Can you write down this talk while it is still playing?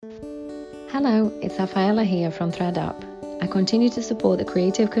Hello, it's Rafaela here from ThreadUp. I continue to support the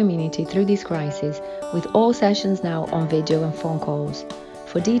creative community through this crisis, with all sessions now on video and phone calls.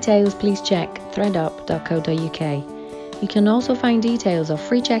 For details, please check threadup.co.uk. You can also find details of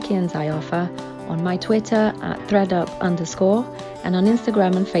free check-ins I offer on my Twitter at threadup_, and on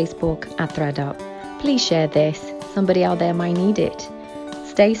Instagram and Facebook at threadup. Please share this. Somebody out there might need it.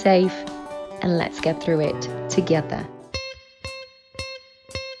 Stay safe, and let's get through it together.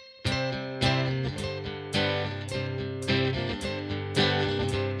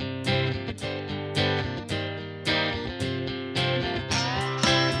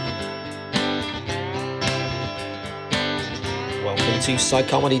 To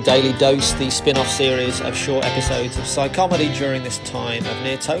Psychomedy Daily Dose, the spin-off series of short episodes of psychomedy during this time of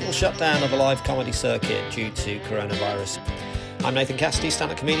near total shutdown of the live comedy circuit due to coronavirus. I'm Nathan Cassidy,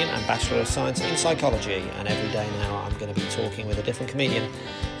 stand-up comedian and Bachelor of Science in Psychology, and every day now I'm going to be talking with a different comedian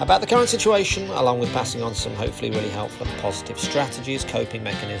about the current situation, along with passing on some hopefully really helpful and positive strategies, coping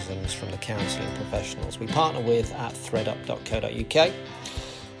mechanisms from the counselling professionals we partner with at threadup.co.uk.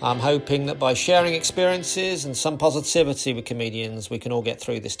 I'm hoping that by sharing experiences and some positivity with comedians, we can all get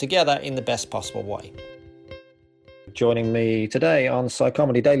through this together in the best possible way. Joining me today on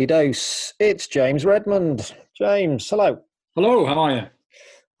Psychomedy Daily Dose, it's James Redmond. James, hello. Hello, how are you?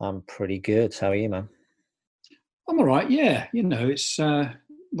 I'm pretty good. How are you, man? I'm all right, yeah. You know, it's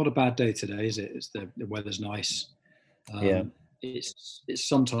not a bad day today, is it? It's the weather's nice. Yeah. It's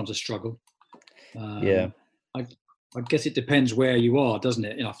sometimes a struggle. Yeah. I guess it depends where you are, doesn't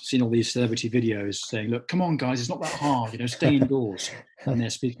it? You know, I've seen all these celebrity videos saying, look, come on, guys, it's not that hard, stay indoors. And they're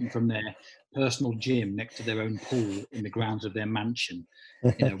speaking from their personal gym next to their own pool in the grounds of their mansion,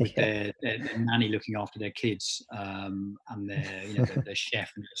 with their nanny looking after their kids and their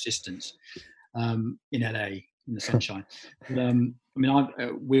chef and their assistants in LA in the sunshine. But,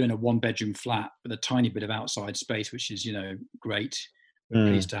 we're in a one-bedroom flat with a tiny bit of outside space, which is, great. We're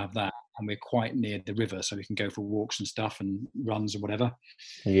pleased to have that. And we're quite near the river, so we can go for walks and stuff and runs or whatever.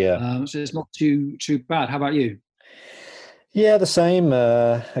 Yeah. So it's not too bad. How about you? Yeah, the same.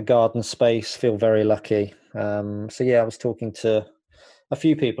 A garden space. Feel very lucky. I was talking to a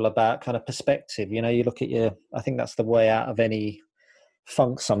few people about kind of perspective. You look at I think that's the way out of any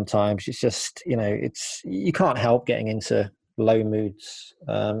funk sometimes. It's just, you can't help getting into low moods,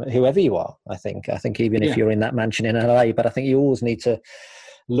 whoever you are. I think even if you're in that mansion in LA, but I think you always need to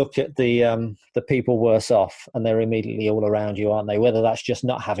look at the people worse off, and they're immediately all around you, aren't they? Whether that's just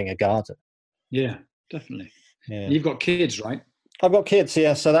not having a garden. Yeah, definitely. Yeah. You've got kids, right? I've got kids,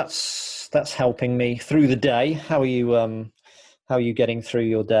 yeah. So that's helping me through the day. How are you getting through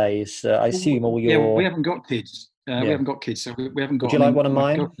your days? I assume all your. Yeah, we haven't got kids. We haven't got kids, so we haven't got. Would you like one of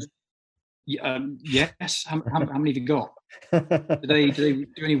mine? Yes. How many have you got? Do they do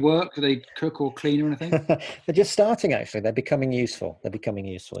any work? Do they cook or clean or anything? They're just starting, actually. They're becoming useful.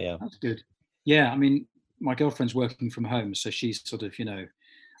 Yeah. That's good. Yeah, I mean, my girlfriend's working from home, so she's sort of,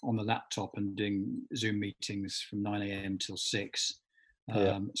 on the laptop and doing Zoom meetings from 9 a.m. till 6.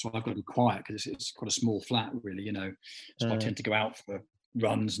 So I've got to be quiet because it's quite a small flat, really, So I tend to go out for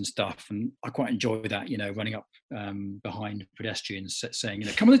runs and stuff, and I quite enjoy that, running up behind pedestrians saying,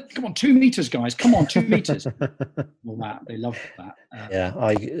 come on 2 meters, guys, come on 2 meters. All that, they love that.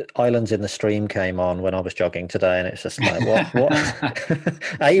 Islands in the Stream came on when I was jogging today, and it's just like, what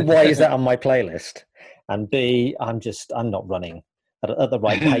A, why is that on my playlist, and B, I'm not running at the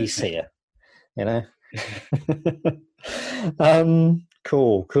right pace here,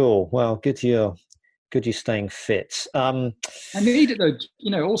 Cool. Well, good you're staying fit. I need it though,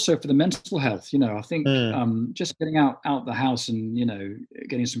 also for the mental health. I think just getting out the house and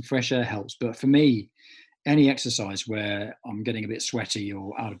getting some fresh air helps. But for me, any exercise where I'm getting a bit sweaty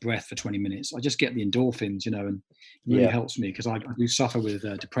or out of breath for 20 minutes, I just get the endorphins, and it really helps me, because I do suffer with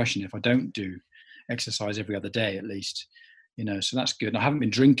depression if I don't do exercise every other day at least. So that's good. And I haven't been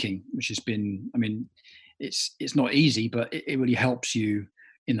drinking, which has been, it's not easy, but it really helps you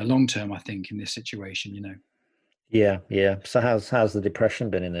in the long term, I think, in this situation, Yeah. So how's the depression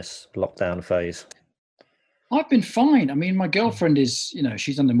been in this lockdown phase? I've been fine. My girlfriend is,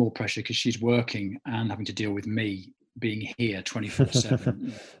 she's under more pressure because she's working and having to deal with me being here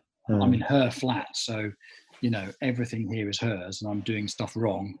 24/7. I'm in her flat, so, everything here is hers, and I'm doing stuff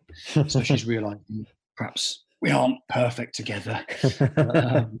wrong. So she's realising perhaps we aren't perfect together.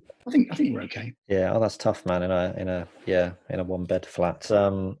 I think we're okay. Yeah, that's tough, man. In a one bed flat.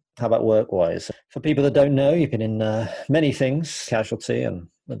 How about work wise? For people that don't know, you've been in many things, Casualty and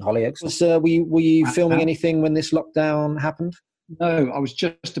Hollyoaks. Were you filming anything when this lockdown happened? No, I was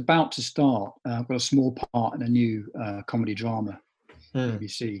just about to start. I've got a small part in a new comedy drama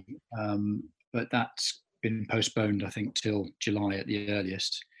BBC. But that's been postponed, I think, till July at the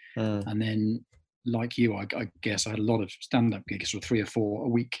earliest. And then, like you, I guess I had a lot of stand-up gigs, or 3 or 4 a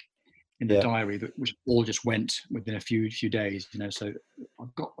week in the diary, which all just went within a few days. So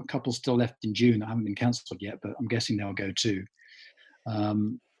I've got a couple still left in June that haven't been cancelled yet, but I'm guessing they'll go too.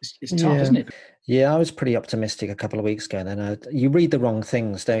 It's tough, isn't it? Yeah, I was pretty optimistic a couple of weeks ago. Then you read the wrong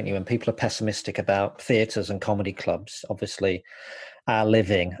things, don't you? And people are pessimistic about theatres and comedy clubs, obviously, our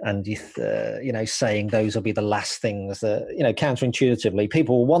living, and saying those will be the last things that, counterintuitively,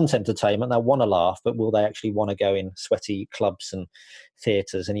 people will want entertainment, they'll want to laugh, but will they actually want to go in sweaty clubs and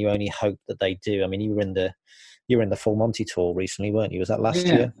theatres? And you only hope that they do. I mean, you were in the Full Monty tour recently, weren't you? Was that last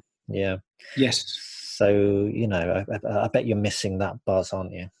year? Yeah. Yes. So, I bet you're missing that buzz,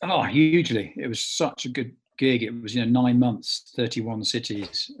 aren't you? Oh, hugely. It was such a good gig. It was 9 months, 31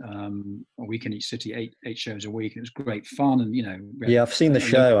 cities, a week in each city, eight shows a week. It was great fun, and yeah, I've seen the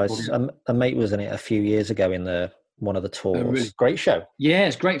show. A mate was in it a few years ago in one of the tours. Really? Great show. Yeah,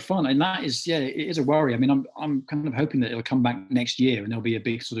 it's great fun, and that is it is a worry. I mean, I'm kind of hoping that it'll come back next year, and there'll be a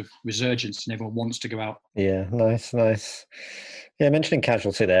big sort of resurgence, and everyone wants to go out. Yeah, nice. Yeah, mentioning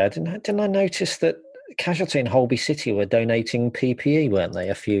Casualty there, didn't I notice that Casualty and Holby City were donating PPE, weren't they,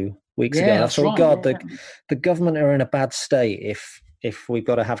 a few weeks ago? That's I thought, right. God, the government are in a bad state if we've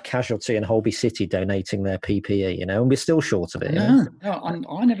got to have Casualty and Holby City donating their PPE, and we're still short of it. No,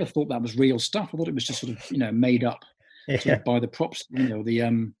 I never thought that was real stuff. I thought it was just sort of, made up by the props,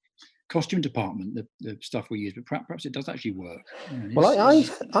 the costume department, the stuff we use, but perhaps it does actually work. Well,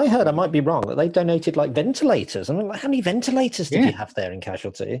 I heard, I might be wrong, that they donated like ventilators. I mean, how many ventilators did you have there in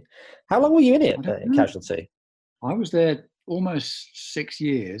Casualty? How long were you in it in Casualty? I was there almost 6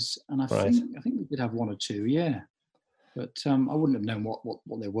 years, and I think we did have 1 or 2, but I wouldn't have known what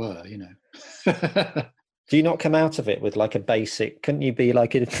they were, Do you not come out of it with like a basic? Couldn't you be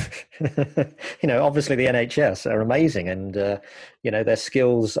like, obviously the NHS are amazing, and their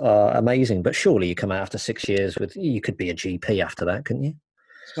skills are amazing. But surely you come out after 6 years with, you could be a GP after that, couldn't you?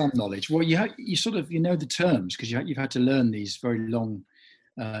 Some knowledge. Well, you sort of know the terms, because you've had to learn these very long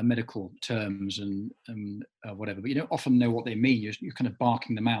medical terms and whatever. But you don't often know what they mean. You're kind of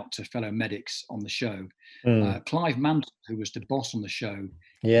barking them out to fellow medics on the show. Clive Mantle, who was the boss on the show,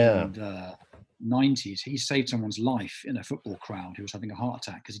 in the 90s, he saved someone's life in a football crowd who was having a heart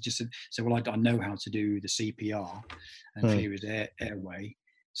attack, because he just said, well, I know how to do the CPR and clear his airway,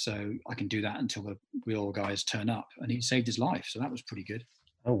 so I can do that until the real guys turn up, and he saved his life. So that was pretty good.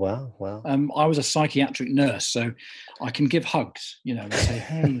 Oh, wow. I was a psychiatric nurse, so I can give hugs, and say,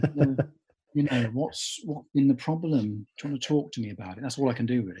 hey, what's been the problem? Do you want to talk to me about it? That's all I can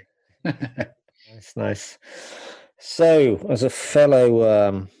do, really. Nice. So, as a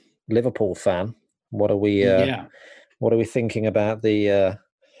fellow Liverpool fan, what are we thinking about the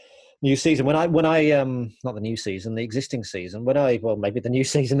new season? When I not the new season, the existing season, maybe the new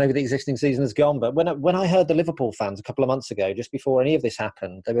season, maybe the existing season has gone, but when I heard the Liverpool fans a couple of months ago, just before any of this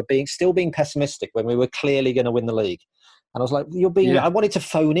happened, they were still being pessimistic when we were clearly going to win the league. And I was like, I wanted to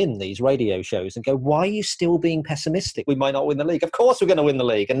phone in these radio shows and go, why are you still being pessimistic? We might not win the league. Of course we're going to win the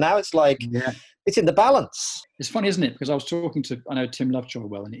league. And now it's like, it's in the balance. It's funny, isn't it? Because I was talking to, I know Tim Lovejoy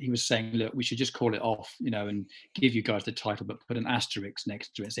well, and he was saying, look, we should just call it off, and give you guys the title, but put an asterisk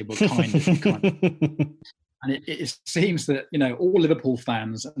next to it and say, well, kind of. And it seems that, all Liverpool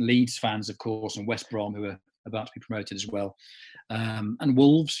fans and Leeds fans, of course, and West Brom, who are about to be promoted as well, and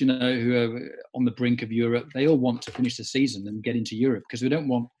Wolves, who are on the brink of Europe, they all want to finish the season and get into Europe, because we don't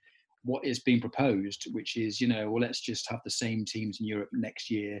want what is being proposed, which is, well, let's just have the same teams in Europe next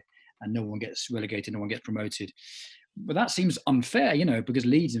year, and no one gets relegated, no one gets promoted. But that seems unfair, because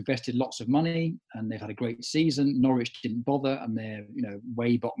Leeds invested lots of money and they've had a great season. Norwich didn't bother, and they're,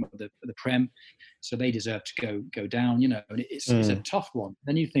 way bottom of the Prem, so they deserve to go down, and it's a tough one.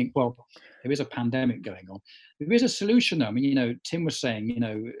 Then you think, well, there is a pandemic going on. There is a solution, though. I mean, Tim was saying,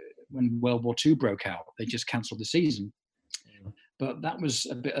 when World War II broke out, they just cancelled the season. But that was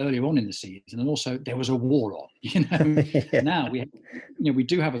a bit earlier on in the season, and also there was a war on. Now we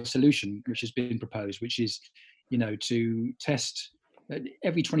do have a solution which has been proposed, which is, to test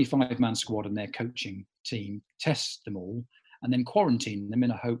every 25-man squad and their coaching team, test them all, and then quarantine them in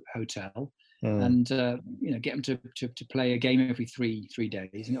a hotel, and get them to play a game every three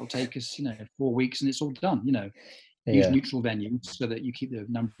days, and it'll take us 4 weeks, and it's all done. Use neutral venues so that you keep the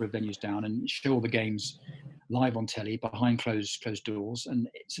number of venues down, and show all the games live on telly behind closed doors. And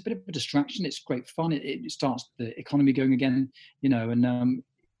it's a bit of a distraction. It's great fun. It starts the economy going again, and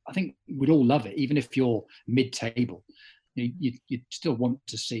I think we'd all love it, even if you're mid-table. You still want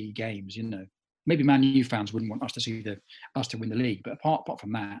to see games, maybe Man U fans wouldn't want us to see us to win the league, but apart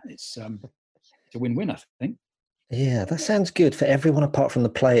from that, it's a win-win, I think. Yeah, that sounds good for everyone apart from the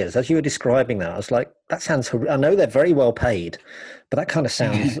players. As you were describing that, I was like, that sounds, I know they're very well paid, but that kind of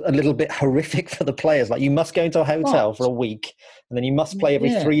sounds a little bit horrific for the players. Like, you must go into a hotel for a week and then you must play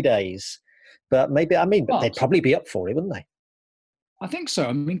every 3 days. But maybe, but they'd probably be up for it, wouldn't they? I think so.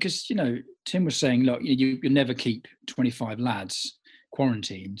 I mean, because, Tim was saying, look, you'll never keep 25 lads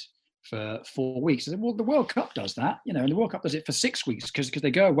quarantined for 4 weeks. I said, well, the World Cup does that, and the World Cup does it for 6 weeks because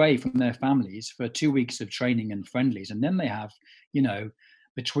they go away from their families for 2 weeks of training and friendlies. And then they have,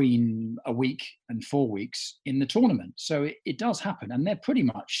 between a week and 4 weeks in the tournament. So it does happen. And they're pretty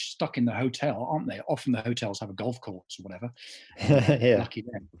much stuck in the hotel, aren't they? Often the hotels have a golf course or whatever. Yeah. Lucky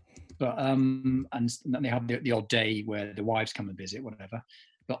them. But and then they have the odd day where the wives come and visit, whatever.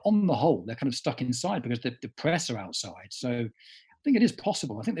 But on the whole, they're kind of stuck inside because the press are outside. So I think it is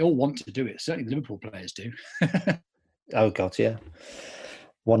possible. I think they all want to do it. Certainly the Liverpool players do. Oh, God, yeah.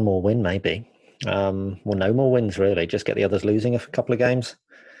 One more win, maybe. Well, no more wins, really. Just get the others losing a couple of games.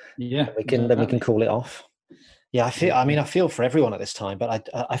 Yeah. Then we can call it off. Yeah, I feel for everyone at this time, but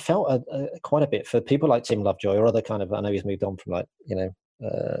I felt quite a bit for people like Tim Lovejoy or other kind of, I know he's moved on from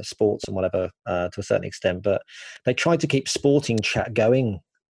sports and whatever to a certain extent, but they tried to keep sporting chat going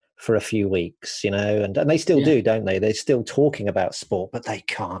for a few weeks, and they still do, don't they? They're still talking about sport, but they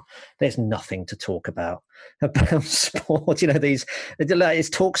can't. There's nothing to talk about sport. Is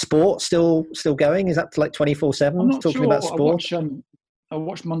Talk Sport still going? Is that like 24/7 talking about sport? I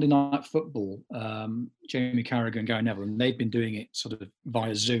watched Monday Night Football, Jamie Carragher and Gary Neville, and they've been doing it sort of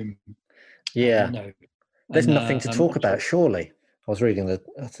via Zoom. Yeah. There's nothing to talk about, surely. I was reading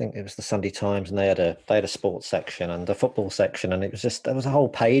I think it was the Sunday Times, and they had a sports section and a football section, and it was there was a whole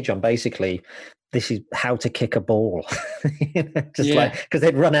page on basically this is how to kick a ball, like because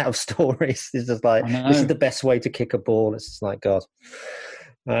they'd run out of stories. It's just like this is the best way to kick a ball. It's just like God.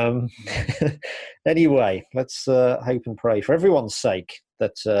 Anyway, let's hope and pray for everyone's sake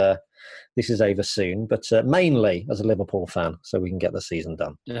that this is over soon, but mainly as a Liverpool fan, so we can get the season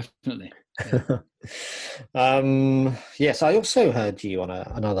done. Definitely. Yes, I also heard you on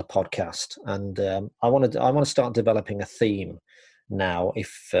another podcast, and I want to start developing a theme now,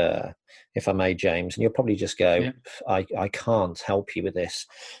 if I may, James. And you'll probably just go, I can't help you with this,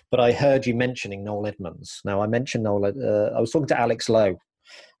 but I heard you mentioning Noel Edmonds. Now, I mentioned Noel. I was talking to Alex Lowe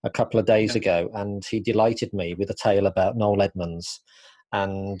a couple of days ago, and he delighted me with a tale about Noel Edmonds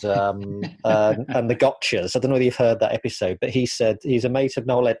and and the Gotchas. I don't know whether you've heard that episode, but he said he's a mate of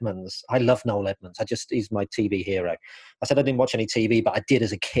Noel Edmonds. I love Noel Edmonds. He's my TV hero. I said I didn't watch any TV, but I did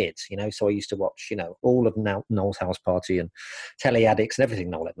as a kid, so I used to watch, all of Noel's House Party and Telly Addicts and everything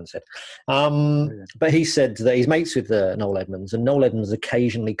Noel Edmonds said. But he said that he's mates with Noel Edmonds, and Noel Edmonds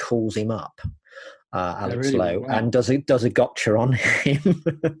occasionally calls him up. Alex Lowe, and does a gotcha on him,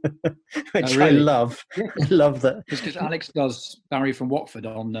 which I love. Love that. It's because Alex does Barry from Watford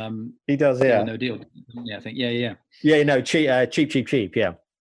on. He does, yeah. No Deal. Yeah, I think. Yeah. Cheap. Yeah.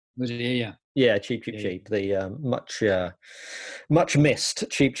 Yeah, cheap. The much missed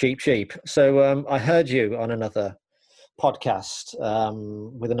cheap. So I heard you on another podcast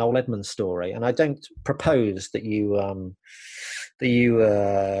with an Noel Edmonds story, and I don't propose that you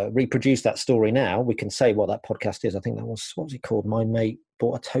reproduce that story now. We can say what that podcast is. I think that was, what was it called? My Mate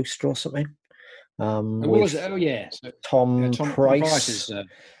Bought a Toaster or something. What was it? Oh yeah, so, Tom Price.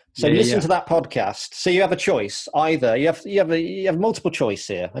 Listen to that podcast. So you have a choice. Either you have multiple choice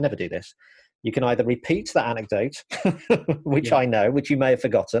here. I never do this. You can either repeat that anecdote, which I know, which you may have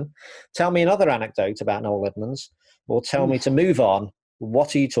forgotten. Tell me another anecdote about Noel Edmonds, or tell me to move on.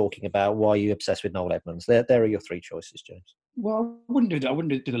 What are you talking about? Why are you obsessed with Noel Edmonds? There are your three choices, James. Well, I wouldn't do that. I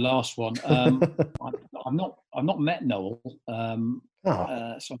wouldn't do the last one. I've not met Noel,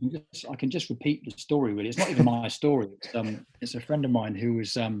 so I can just repeat the story. Really, it's not even my story. It's a friend of mine who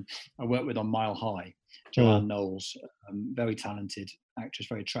was I worked with on Mile High, Joanne Knowles, very talented actress,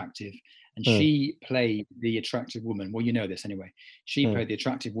 very attractive, and she played the attractive woman. Well, you know this anyway. She played the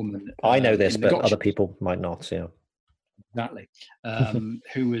attractive woman. I know this, but other people might not. Yeah. Exactly.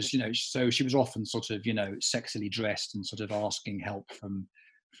 Who was, so she was often sort of, sexily dressed and sort of asking help from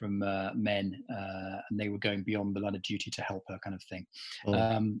men, and they were going beyond the line of duty to help her, kind of thing.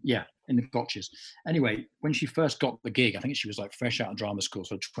 In the Gotchas. Anyway, when she first got the gig, I think she was like fresh out of drama school,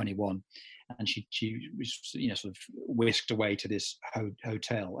 sort of 21, and she was, sort of whisked away to this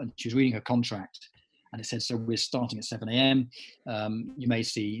hotel, and she was reading her contract. And it said, so we're starting at 7 a.m. You may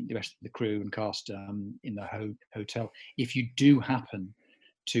see the rest of the crew and cast in the hotel. If you do happen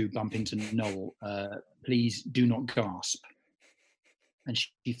to bump into Noel, please do not gasp. And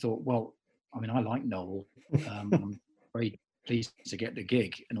she thought, well, I mean, I like Noel. I'm very pleased to get the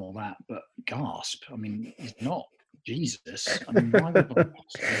gig and all that, but gasp. I mean, he's not Jesus. I mean, why would I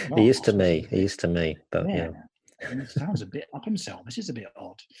gasp? He used to me. He used to me. But Yeah. yeah. I mean, it sounds a bit up himself. This is a bit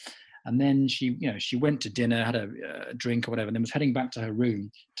odd. And then she, you know, she went to dinner, had a drink or whatever, and then was heading back to her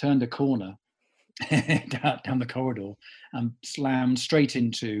room, turned a corner down the corridor and slammed straight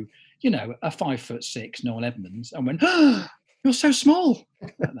into, you know, a 5'6" Noel Edmonds and went, "Oh, you're so small,"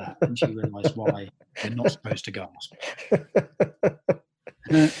 like that. And she realised why you're not supposed to gasp.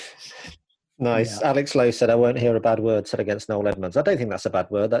 Nice. Yeah. Alex Lowe said, "I won't hear a bad word said against Noel Edmonds." I don't think that's a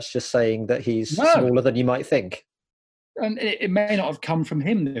bad word. That's just saying that he's smaller than you might think. And it may not have come from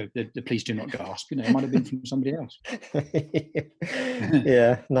him, the please do not gasp. You know, it might have been from somebody else.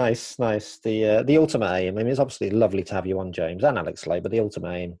 Yeah, nice. The ultimate aim, I mean, it's obviously lovely to have you on, James, and Alex Lowe, but the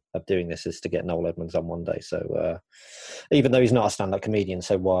ultimate aim of doing this is to get Noel Edmonds on one day. So even though he's not a stand-up comedian,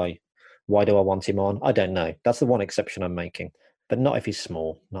 so why do I want him on? I don't know. That's the one exception I'm making. But not if he's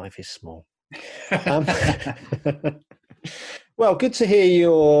small. Well, good to hear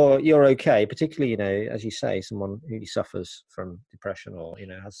you're okay, particularly, you know, as you say, someone who suffers from depression or, you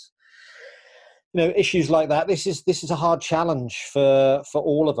know, has, you know, issues like that. This is a hard challenge for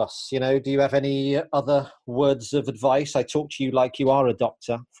all of us. You know, do you have any other words of advice? I talk to you like you are a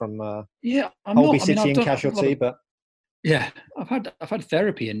doctor from Holby City and Casualty, but yeah, I've had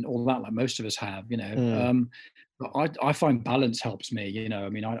therapy and all that, like most of us have, you know. But I find balance helps me, you know. I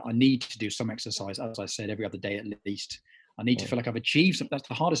mean, I need to do some exercise, as I said, every other day at least. I need to feel like I've achieved something. That's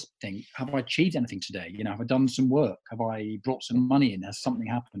the hardest thing. Have I achieved anything today? You know, have I done some work? Have I brought some money in? Has something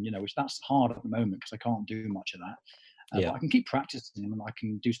happened? You know, which that's hard at the moment because I can't do much of that. But I can keep practicing and I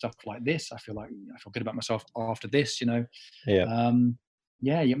can do stuff like this. I feel good about myself after this, you know. I mean,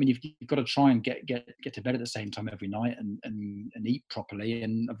 you've got to try and get to bed at the same time every night and eat properly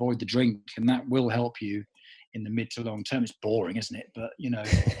and avoid the drink, and that will help you in the mid to long term. It's boring, isn't it? But you know,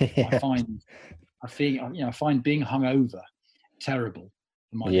 I find being hungover terrible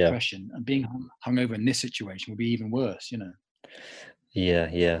for my depression, and being hungover in this situation will be even worse. You know.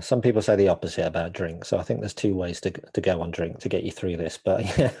 Yeah. Some people say the opposite about drink. So I think there's two ways to go on drink to get you through this. But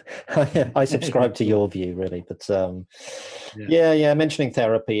I subscribe to your view, really. But mentioning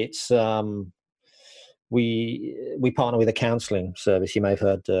therapy, it's we partner with a counselling service. You may have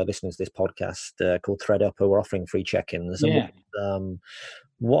heard listeners to this podcast called ThreadUp, who are offering free check-ins. Yeah. And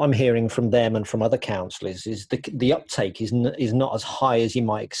what I'm hearing from them and from other counsellors is the uptake is not as high as you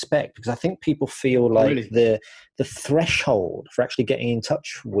might expect, because I think people feel like the threshold for actually getting in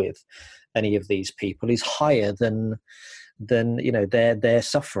touch with any of these people is higher than you know their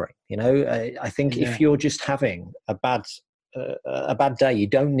suffering. You know, I think if you're just having a bad day, you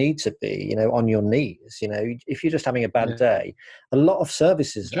don't need to be, you know, on your knees. You know, if you're just having a bad day, a lot of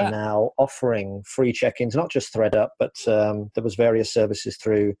services are now offering free check-ins, not just ThreadUp, but there was various services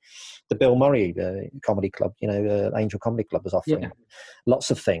through the Bill Murray Comedy Club. You know, Angel Comedy Club was offering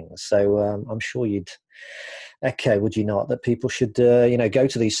lots of things. So I'm sure you'd echo, would you not, that people should you know, go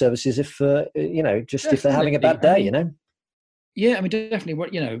to these services if you know, just if they're having a bad day. I mean, you know. Yeah, I mean, definitely.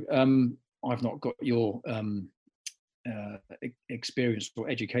 What, you know, I've not got your experience or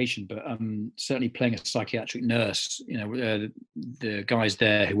education, but certainly playing a psychiatric nurse, you know, the guys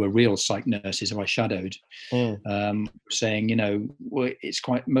there who were real psych nurses who I shadowed, saying, you know, well, it's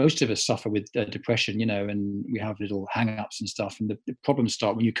quite, most of us suffer with depression, you know, and we have little hang-ups and stuff, and the problems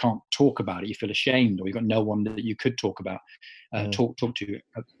start when you can't talk about it. You feel ashamed, or you've got no one that you could talk about, talk to,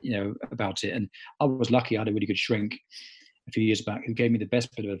 you know, about it. And I was lucky; I had a really good shrink a few years back who gave me the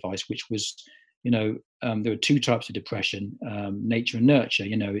best bit of advice, which was, you know, there are two types of depression, nature and nurture.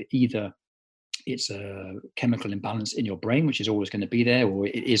 You know, either it's a chemical imbalance in your brain, which is always going to be there, or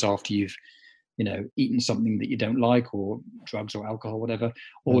it is after you've, you know, eaten something that you don't like, or drugs or alcohol, whatever,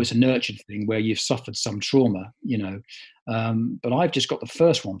 or it's a nurtured thing where you've suffered some trauma, you know. But I've just got the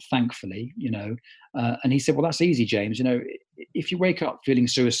first one, thankfully, you know. And he said, well, that's easy, James. You know, if you wake up feeling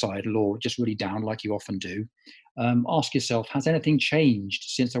suicidal or just really down like you often do, ask yourself, has anything changed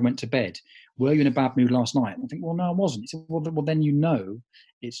since I went to bed? Were you in a bad mood last night? And I think, well, no, I wasn't. He said, well, then you know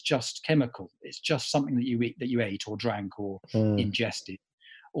it's just chemical. It's just something that you ate or drank or ingested,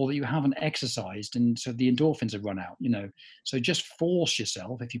 or that you haven't exercised, and so the endorphins have run out, you know. So just force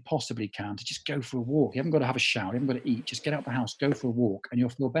yourself, if you possibly can, to just go for a walk. You haven't got to have a shower, you haven't got to eat, just get out of the house, go for a walk, and you'll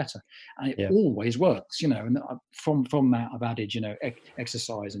feel better. And it always works, you know. And from that, I've added, you know,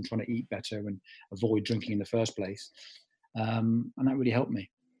 exercise and trying to eat better and avoid drinking in the first place. And that really helped me.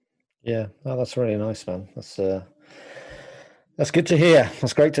 Yeah, oh, that's really nice, man. That's good to hear.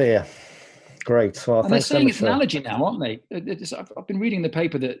 That's great to hear. Great. Well, and they're saying it's an allergy now, aren't they? I've been reading in the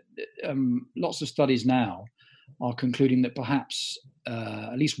paper that lots of studies now are concluding that perhaps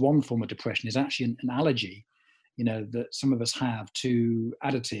at least one form of depression is actually an allergy, that some of us have to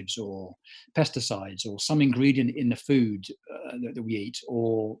additives or pesticides or some ingredient in the food that we eat,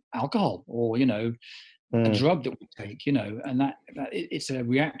 or alcohol, or a drug that we take, and that it's a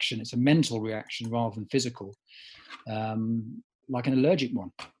reaction. It's a mental reaction rather than physical, like an allergic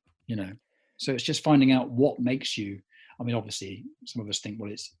one, So it's just finding out what makes you. I mean, obviously, some of us think,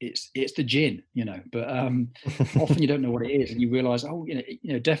 well, it's the gin, but often you don't know what it is, and you realise,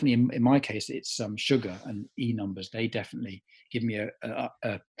 definitely in my case, it's sugar and E numbers. They definitely give me a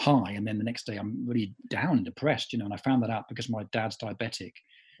high, and then the next day I'm really down and depressed, And I found that out because my dad's diabetic,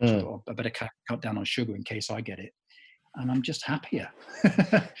 so I thought I better cut down on sugar in case I get it, and I'm just happier.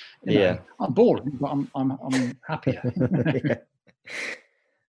 I'm boring, but I'm happier.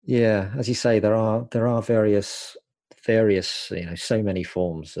 Yeah, as you say, there are various so many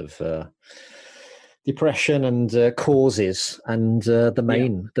forms of depression and causes, and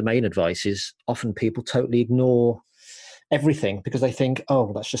the main advice is often people totally ignore everything because they think,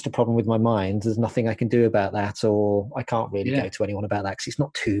 oh, that's just a problem with my mind, there's nothing I can do about that, or I can't really go to anyone about that because it's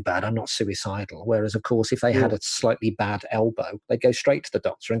not too bad, I'm not suicidal. Whereas of course if they had a slightly bad elbow, they'd go straight to the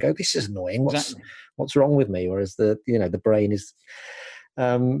doctor and go, this is annoying, what's wrong with me? Whereas the brain is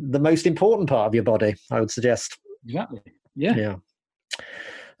the most important part of your body, I would suggest. Exactly. Yeah.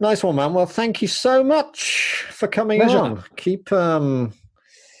 Nice one, man. Well, thank you so much for coming on. Keep that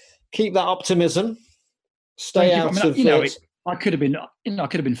optimism. Stay out of it. I could have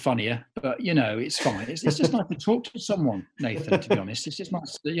been funnier, but it's fine. It's just nice to talk to someone, Nathan. To be honest, it's just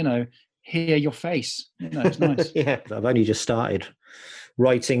nice to hear your face. It's nice. I've only just started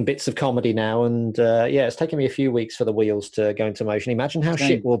writing bits of comedy now, and it's taken me a fefew weeks for the wheels to go into motion. Imagine how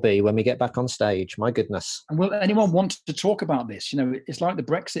shit we'll be when we get back on stage. My goodness. And will anyone want to talk about this? It's like the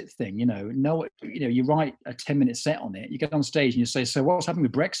Brexit thing. You write a 10-minute set on it, you get on stage and you say, so what's happening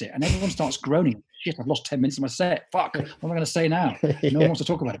with Brexit? And everyone starts groaning. Shit, I've lost 10 minutes of my set. Fuck, what am I going to say now? No one wants to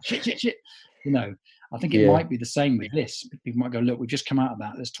talk about it. Shit. I think it might be the same with this. People might go, look, we've just come out of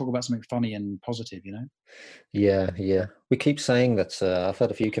that. Let's talk about something funny and positive, Yeah. We keep saying that. I've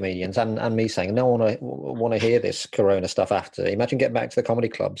heard a few comedians and me saying, no one want to hear this Corona stuff after. Imagine getting back to the comedy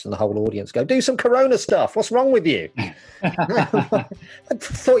clubs and the whole audience go, do some Corona stuff. What's wrong with you? I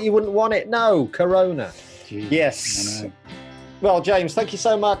thought you wouldn't want it. No, Corona. Jeez, yes. Well, James, thank you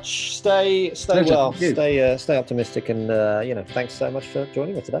so much. Stay well. Stay optimistic, and thanks so much for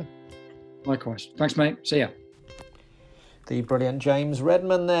joining me today. Likewise. Thanks, mate. See ya. The brilliant James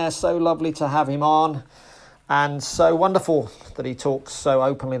Redman there. So lovely to have him on, and so wonderful that he talks so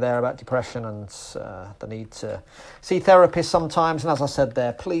openly there about depression and the need to see therapists sometimes. And as I said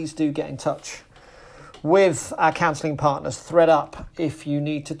there, please do get in touch with our counselling partners, ThreadUp, if you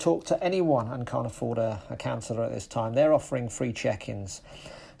need to talk to anyone and can't afford a counsellor at this time. They're offering free check-ins.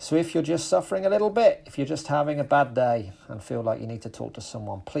 So if you're just suffering a little bit, if you're just having a bad day and feel like you need to talk to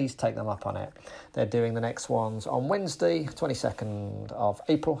someone, please take them up on it. They're doing the next ones on Wednesday, 22nd of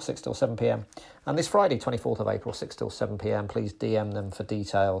April, 6 till 7 p.m. And this Friday, 24th of April, 6 till 7 p.m. Please DM them for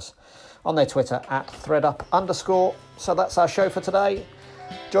details on their Twitter at @threadup_. So that's our show for today.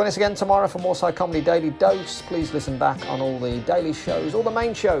 Join us again tomorrow for more Psychomedy Daily Dose. Please listen back on all the daily shows, all the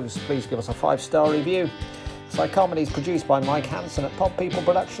main shows. Please give us a 5-star review. Psychomedy is produced by Mike Hansen at Pod People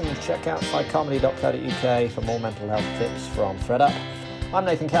Productions. Check out psychomedy.co.uk for more mental health tips from ThreadUp. I'm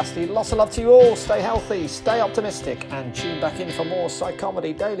Nathan Cassidy. Lots of love to you all. Stay healthy, stay optimistic, and tune back in for more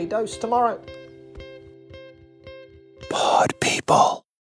Psychomedy Daily Dose tomorrow. Pod People.